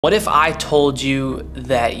What if I told you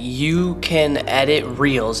that you can edit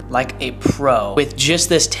Reels like a pro with just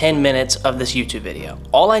this 10 minutes of this YouTube video?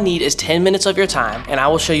 All I need is 10 minutes of your time and I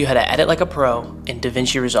will show you how to edit like a pro in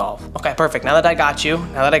DaVinci Resolve. Okay, perfect. Now that I got you,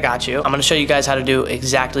 I'm gonna show you guys how to do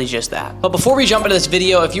exactly just that. But before we jump into this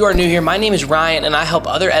video, if you are new here, my name is Ryan and I help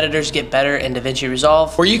other editors get better in DaVinci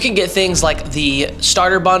Resolve, where you can get things like the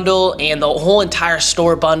starter bundle and the whole entire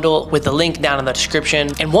store bundle with the link down in the description.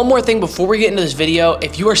 And one more thing before we get into this video,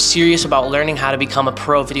 if you are serious about learning how to become a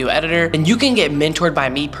pro video editor, then you can get mentored by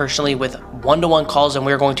me personally with one-to-one calls, and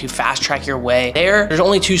we're going to fast track your way there. There's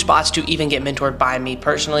only 2 spots to even get mentored by me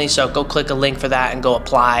personally, so go click a link for that and go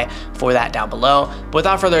apply for that down below. But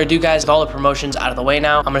without further ado, guys, with all the promotions out of the way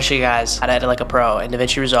now, I'm gonna show you guys how to edit like a pro in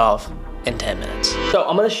DaVinci Resolve in 10 minutes. So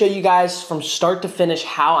I'm gonna show you guys from start to finish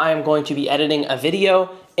how I am going to be editing a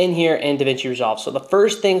video in here in DaVinci Resolve. So the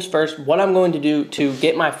first things first, what I'm going to do to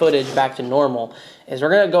get my footage back to normal is we're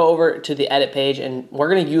gonna go over to the edit page and we're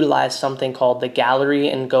gonna utilize something called the gallery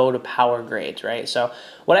and go to power grades, right? So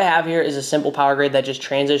what I have here is a simple power grade that just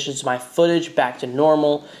transitions my footage back to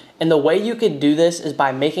normal. And the way you could do this is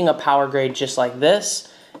by making a power grade just like this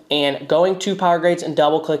and going to power grades and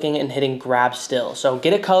double clicking and hitting grab still. So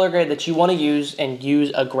get a color grade that you wanna use and use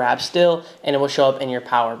a grab still and it will show up in your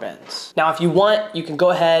power bins. Now, if you want, you can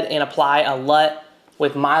go ahead and apply a LUT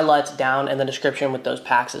with my LUTs down in the description with those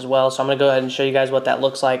packs as well. So I'm gonna go ahead and show you guys what that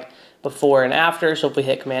looks like before and after. So if we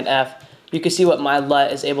hit Command F, you can see what my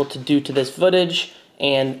LUT is able to do to this footage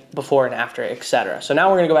and before and after, etc. So now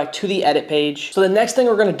we're gonna go back to the edit page. So the next thing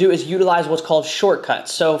we're gonna do is utilize what's called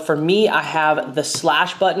shortcuts. So for me, I have the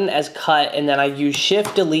slash button as cut, and then I use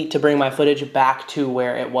Shift Delete to bring my footage back to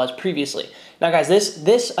where it was previously. Now guys,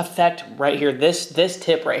 this effect right here, this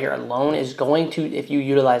tip right here alone is going to, if you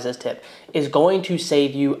utilize this tip, is going to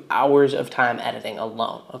save you hours of time editing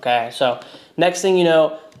alone, okay? So next thing you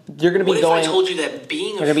know, you're gonna be What if I told you that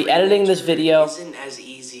being you're gonna be editing this video. isn't as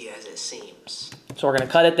easy as it seems? So we're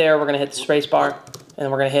gonna cut it there, we're gonna hit the space bar, and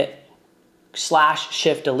then we're gonna hit slash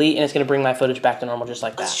Shift Delete, and it's gonna bring my footage back to normal just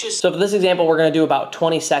like that. So for this example, we're gonna do about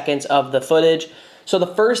 20 seconds of the footage. So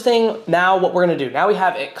the first thing now, what we're gonna do, now we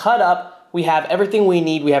have it cut up, we have everything we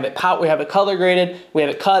need, we have it color graded, we have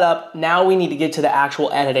it cut up. Now we need to get to the actual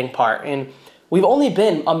editing part. And we've only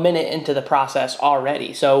been a minute into the process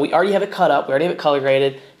already. So we already have it cut up, we already have it color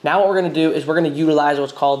graded. Now what we're gonna do is we're gonna utilize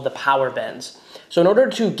what's called the power bins. So in order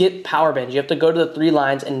to get power bins, you have to go to the 3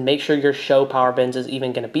 lines and make sure your show power bins is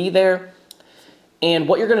even gonna be there. And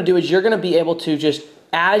what you're gonna do is you're gonna be able to just,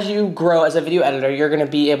 as you grow as a video editor, you're gonna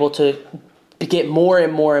be able to get more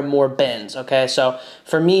and more and more bins, okay? So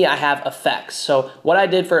for me, I have effects. So what I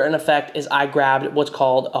did for an effect is I grabbed what's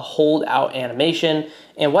called a hold out animation.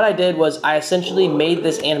 And what I did was I essentially made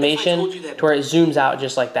this animation to where it zooms out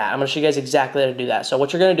just like that. I'm gonna show you guys exactly how to do that. So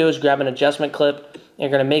what you're gonna do is grab an adjustment clip, you're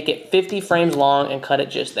gonna make it 50 frames long and cut it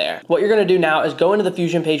just there. What you're gonna do now is go into the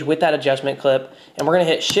Fusion page with that adjustment clip, and we're gonna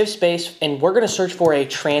hit Shift Space, and we're gonna search for a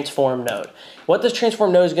transform node. What this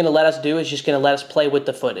transform node is gonna let us do is just gonna let us play with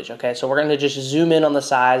the footage, okay? So we're gonna just zoom in on the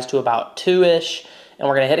sides to about 2-ish, and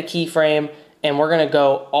we're gonna hit a keyframe, and we're gonna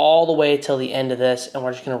go all the way till the end of this, and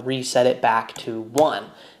we're just gonna reset it back to 1.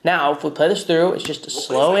 Now, if we play this through, it's just a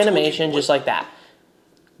slow animation, just like that.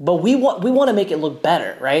 But we want to make it look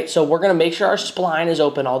better, right? So we're going to make sure our spline is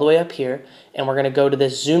open all the way up here, and we're going to go to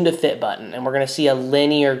this zoom to fit button, and we're going to see a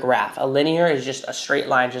linear graph. A linear is just a straight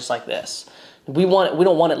line just like this. We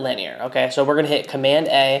don't want it linear, okay? So we're going to hit Command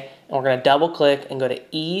A, and we're going to double click and go to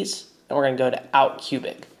Ease, and we're going to go to Out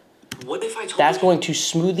Cubic. What if I told That's going to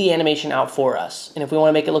smooth the animation out for us. And if we want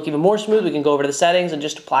to make it look even more smooth, we can go over to the settings and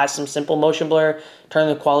just apply some simple motion blur, turn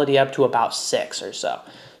the quality up to about 6 or so.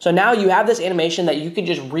 So now you have this animation that you can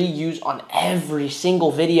just reuse on every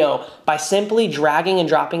single video by simply dragging and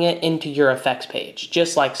dropping it into your effects page,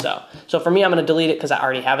 just like so. So for me, I'm gonna delete it because I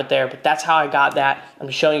already have it there, but that's how I got that. I'm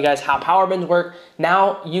just showing you guys how power bins work.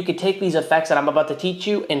 Now you could take these effects that I'm about to teach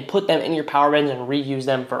you and put them in your power bins and reuse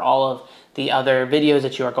them for all of the other videos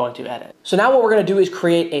that you are going to edit. So now what we're gonna do is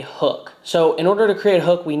create a hook. So in order to create a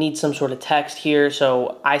hook, we need some sort of text here.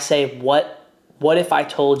 So I say, what if I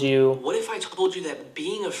told you? What if I told you that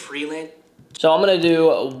being a freelance? So I'm gonna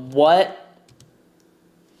do what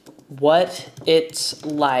it's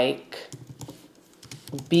like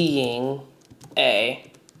being a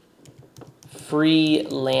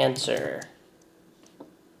freelancer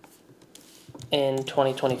in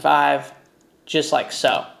 2025, just like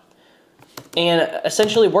so. And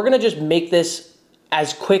essentially, we're gonna just make this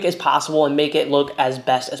as quick as possible and make it look as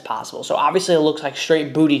best as possible. So obviously it looks like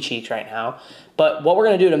straight booty cheeks right now, but what we're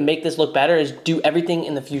gonna do to make this look better is do everything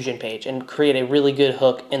in the Fusion page and create a really good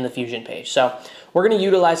hook in the Fusion page. So we're gonna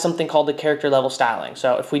utilize something called the character level styling.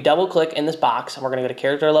 So if we double click in this box and we're gonna go to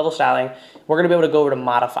character level styling, we're gonna be able to go over to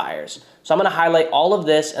modifiers. So I'm gonna highlight all of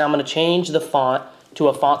this and I'm gonna change the font to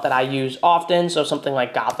a font that I use often. So something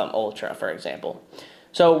like Gotham Ultra, for example.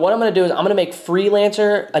 So what I'm gonna do is I'm gonna make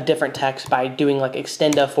freelancer a different text by doing like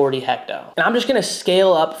extenda 40 hecto. And I'm just gonna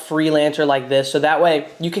scale up freelancer like this so that way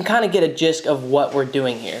you can kind of get a gist of what we're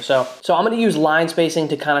doing here. So I'm gonna use line spacing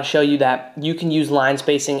to kind of show you that you can use line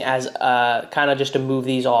spacing as kind of just to move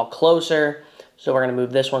these all closer. So we're gonna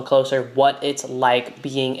move this one closer, what it's like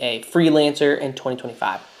being a freelancer in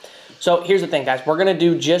 2025. So here's the thing, guys, we're gonna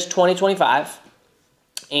do just 2025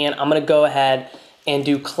 and I'm gonna go ahead and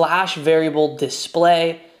do clash variable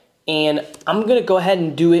display, and I'm gonna go ahead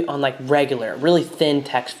and do it on like regular, really thin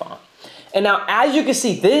text font. And now, as you can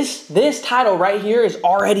see, this title right here is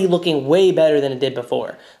already looking way better than it did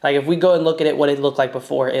before. Like if we go and look at it, what it looked like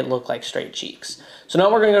before, it looked like straight cheeks. So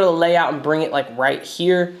now we're gonna go to the layout and bring it like right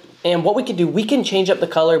here. And what we can do, we can change up the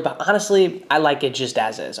color, but honestly, I like it just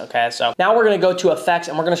as is, okay? So now we're gonna go to effects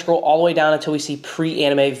and we're gonna scroll all the way down until we see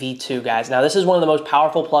pre-animate V2, guys. Now this is one of the most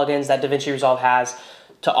powerful plugins that DaVinci Resolve has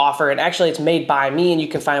to offer, and actually it's made by me and you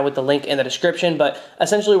can find it with the link in the description, but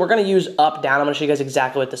essentially we're gonna use up, down. I'm gonna show you guys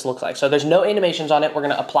exactly what this looks like. So there's no animations on it. We're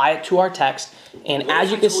gonna apply it to our text, and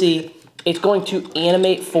as you can see, it's going to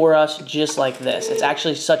animate for us just like this. It's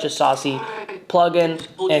actually such a saucy plugin,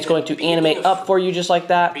 and it's going to animate up for you just like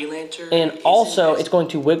that. And also, it's going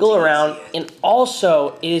to wiggle around, and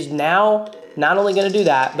also it is now not only going to do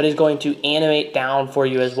that, but it's going to animate down for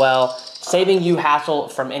you as well, saving you hassle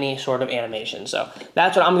from any sort of animation. So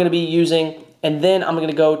that's what I'm going to be using. And then I'm going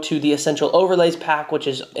to go to the Essential Overlays pack, which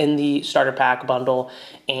is in the starter pack bundle.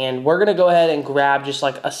 And we're going to go ahead and grab just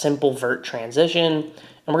like a simple vert transition.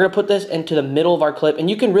 And we're gonna put this into the middle of our clip, and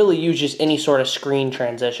you can really use just any sort of screen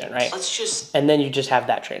transition, right? And then you just have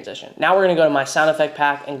that transition. Now we're gonna go to my sound effect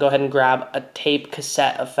pack and go ahead and grab a tape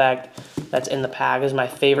cassette effect that's in the pack. This is my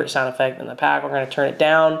favorite sound effect in the pack. We're gonna turn it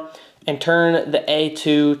down and turn the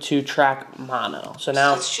A2 to track mono. So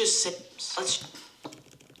now, let's see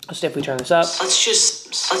if we turn this up.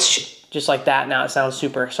 Just like that, now it sounds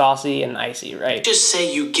super saucy and icy, right? Just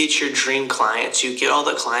say you get your dream clients, you get all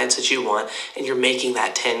the clients that you want, and you're making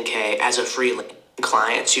that 10K as a freelance.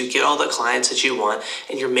 Clients, you get all the clients that you want,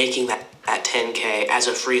 and you're making that 10K as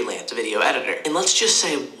a freelance video editor. And let's just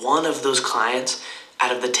say one of those clients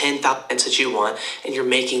out of the 10,000 clients that you want, and you're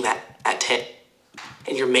making that 10,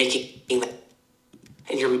 and you're making that,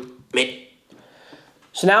 and you're making.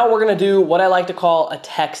 So now we're gonna do what I like to call a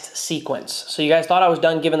text sequence. So you guys thought I was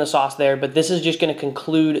done giving the sauce there, but this is just gonna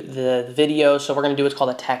conclude the video. So we're gonna do what's called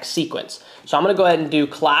a text sequence. So I'm gonna go ahead and do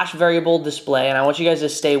clash variable display, and I want you guys to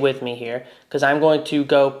stay with me here because I'm going to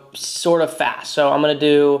go sort of fast. So I'm gonna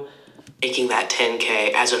do making that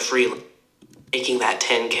 10K as a freelance, making that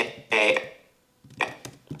 10K.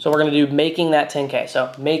 So we're gonna do making that 10K.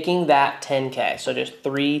 So making that 10K. So just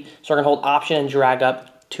 3. So we're gonna hold Option and drag up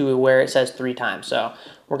to where it says 3 times. So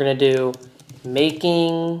we're gonna do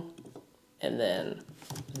making, and then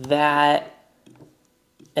that,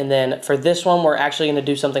 and then for this one, we're actually gonna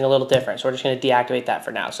do something a little different. So we're just gonna deactivate that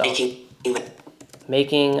for now. So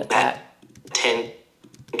making that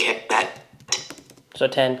 10K, so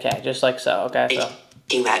 10K, just like so, okay? So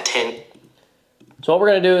making that 10. So what we're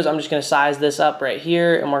gonna do is I'm just gonna size this up right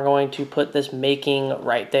here, and we're going to put this making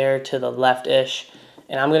right there to the left-ish.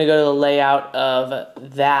 And I'm gonna go to the layout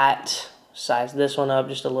of that, size this one up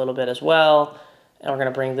just a little bit as well. And we're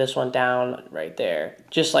gonna bring this one down right there,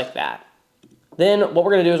 just like that. Then what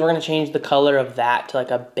we're gonna do is we're gonna change the color of that to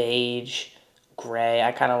like a beige gray.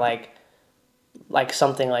 I kind of like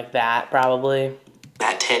something like that probably.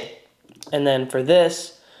 That 10. And then for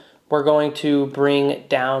this, we're going to bring it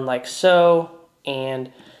down like so,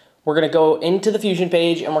 and we're gonna go into the Fusion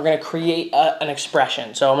page and we're gonna create an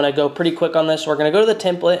expression. So I'm gonna go pretty quick on this. We're gonna go to the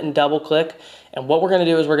template and double click. And what we're gonna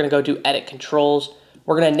do is we're gonna go to edit controls.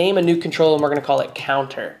 We're gonna name a new control and we're gonna call it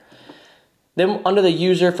counter. Then under the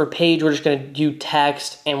user for page, we're just gonna do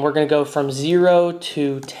text, and we're gonna go from 0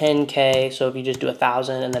 to 10K. So if you just do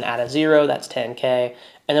 1,000 and then add a 0, that's 10K.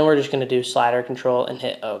 And then we're just gonna do slider control and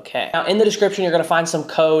hit OK. Now in the description, you're gonna find some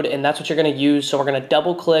code, and that's what you're gonna use. So we're gonna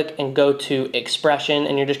double click and go to expression,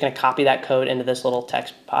 and you're just gonna copy that code into this little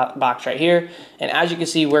text box right here. And as you can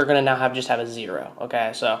see, we're gonna now just have a 0,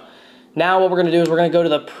 okay? So now what we're gonna do is we're gonna go to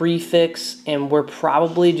the prefix, and we're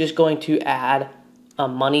probably just going to add a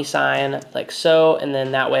money sign like so, and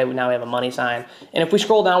then that way now we have a money sign. And if we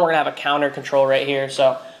scroll down, we're gonna have a counter control right here.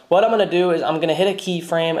 So what I'm gonna do is I'm gonna hit a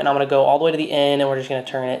keyframe, and I'm gonna go all the way to the end, and we're just gonna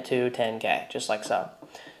turn it to 10K, just like so.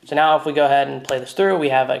 So now if we go ahead and play this through, we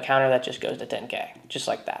have a counter that just goes to 10K, just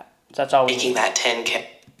like that. So that's all we making need. that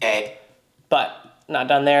 10K. But not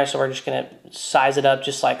done there, so we're just gonna size it up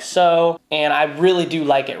just like so. And I really do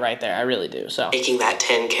like it right there, I really do, so. Making that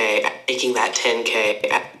 10K, making that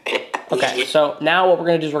 10K. Okay, so now what we're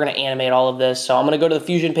gonna do is we're gonna animate all of this. So I'm gonna go to the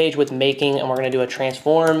Fusion page with making, and we're gonna do a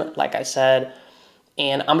transform, like I said.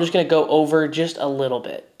 And I'm just gonna go over just a little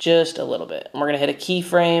bit. And we're gonna hit a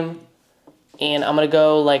keyframe, and I'm gonna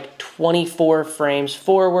go like 24 frames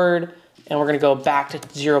forward, and we're gonna go back to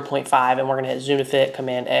 0.5, and we're gonna hit zoom to fit,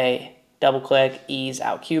 Command A, double click, ease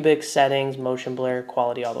out cubic, settings, motion blur,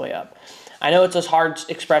 quality all the way up. I know it's a hard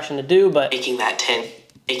expression to do, but making that 10,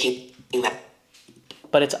 making that.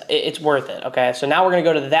 But it's worth it, okay? So now we're gonna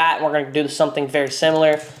go to that, and we're gonna do something very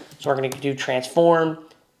similar. So we're gonna do transform,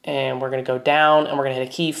 and we're gonna go down, and we're gonna hit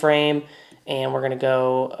a keyframe, and we're gonna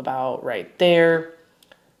go about right there.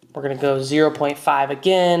 We're gonna go 0.5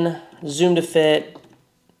 again, zoom to fit,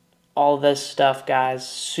 all this stuff, guys.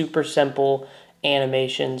 Super simple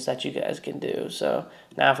animations that you guys can do. So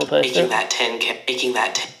now if we'll put it through. Making that 10K, making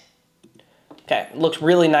that 10. Okay, it looks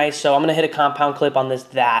really nice. So I'm gonna hit a compound clip on this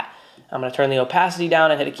that. I'm gonna turn the opacity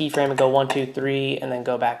down and hit a keyframe and go 1, 2, 3, and then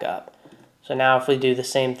go back up. So now if we do the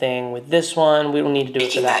same thing with this one, we don't need to do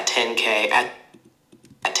it for that. Making that 10K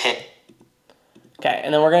at 10. Okay,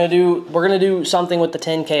 and then we're gonna do something with the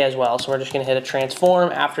 10K as well. So we're just gonna hit a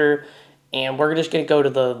transform after, and we're just gonna go to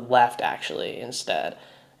the left actually instead.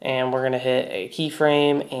 And we're gonna hit a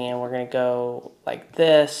keyframe, and we're gonna go like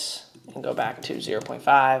this and go back to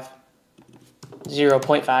 0.5.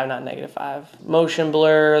 0.5, not -5. Motion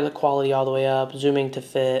blur, the quality all the way up, zooming to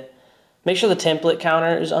fit. Make sure the template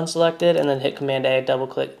counter is unselected, and then hit Command A, double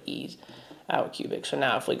click, ease out cubic. So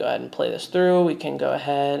now if we go ahead and play this through, we can go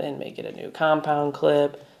ahead and make it a new compound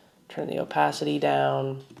clip, turn the opacity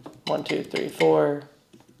down, 1, 2, 3, 4.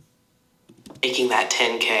 Making that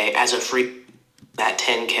 10K as a free, that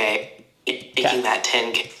 10K, making that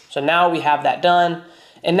 10K. So now we have that done.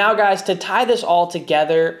 And now guys, to tie this all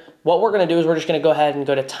together, what we're gonna do is we're just gonna go ahead and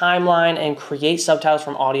go to timeline and create subtitles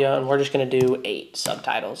from audio, and we're just gonna do 8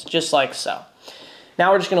 subtitles, just like so.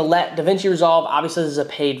 Now we're just gonna let DaVinci Resolve, obviously this is a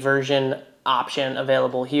paid version option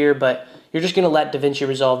available here, but you're just gonna let DaVinci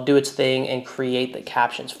Resolve do its thing and create the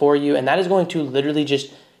captions for you, and that is going to literally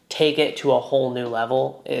just take it to a whole new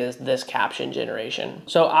level, is this caption generation.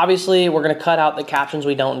 So obviously we're gonna cut out the captions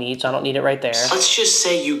we don't need, so I don't need it right there. Let's just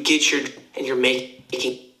say you get your, and you're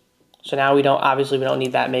making. So now we don't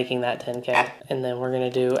need that, making that 10K. And then we're gonna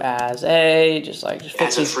do as a, just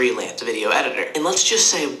as a freelance video editor. And let's just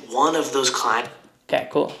say one of those clients. Okay,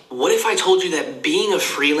 cool. What if I told you that being a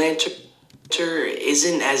freelancer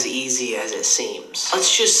isn't as easy as it seems?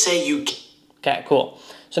 Let's just say you. Okay, cool.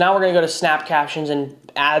 So now we're gonna go to Snap Captions and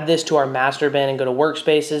add this to our master bin and go to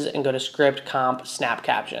Workspaces and go to Script, Comp, Snap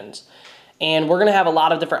Captions. And we're gonna have a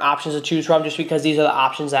lot of different options to choose from just because these are the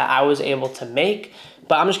options that I was able to make.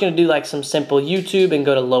 But I'm just gonna do like some simple YouTube and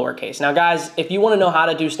go to lowercase. Now guys, if you wanna know how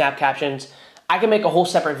to do Snap Captions, I can make a whole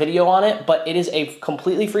separate video on it, but it is a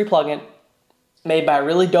completely free plugin made by a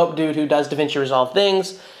really dope dude who does DaVinci Resolve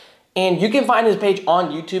things. And you can find his page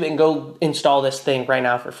on YouTube and go install this thing right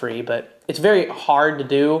now for free, but it's very hard to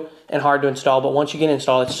do and hard to install, but once you get it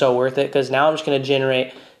installed, it's so worth it, because now I'm just gonna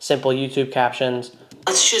generate simple YouTube captions.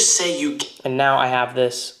 Let's just say you. And now I have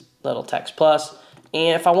this little text plus.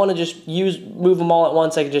 And if I want to just move them all at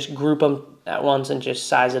once, I can just group them at once and just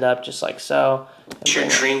size it up just like so. Your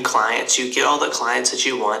dream clients, you get all the clients that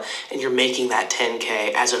you want, and you're making that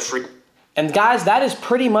 10K as a free. And guys, that is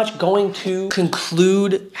pretty much going to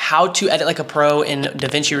conclude how to edit like a pro in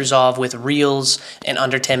DaVinci Resolve with Reels in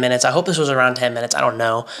under 10 minutes. I hope this was around 10 minutes, I don't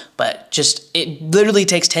know, but just, it literally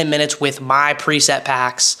takes 10 minutes with my preset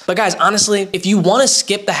packs. But guys, honestly, if you wanna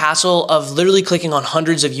skip the hassle of literally clicking on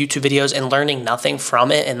hundreds of YouTube videos and learning nothing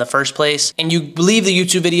from it in the first place, and you leave the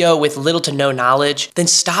YouTube video with little to no knowledge, then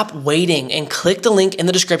stop waiting and click the link in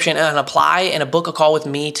the description and apply and book a call with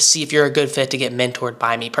me to see if you're a good fit to get mentored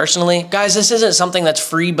by me personally. Guys, this isn't something that's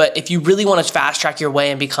free, but if you really want to fast track your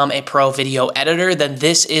way and become a pro video editor, then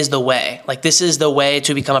this is the way. Like, this is the way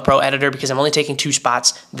to become a pro editor, because I'm only taking 2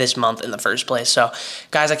 spots this month in the first place. So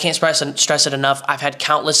guys, I can't stress it enough. I've had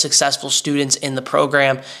countless successful students in the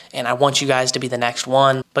program, and I want you guys to be the next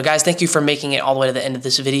one. But guys, thank you for making it all the way to the end of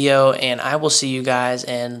this video, and I will see you guys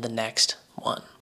in the next one.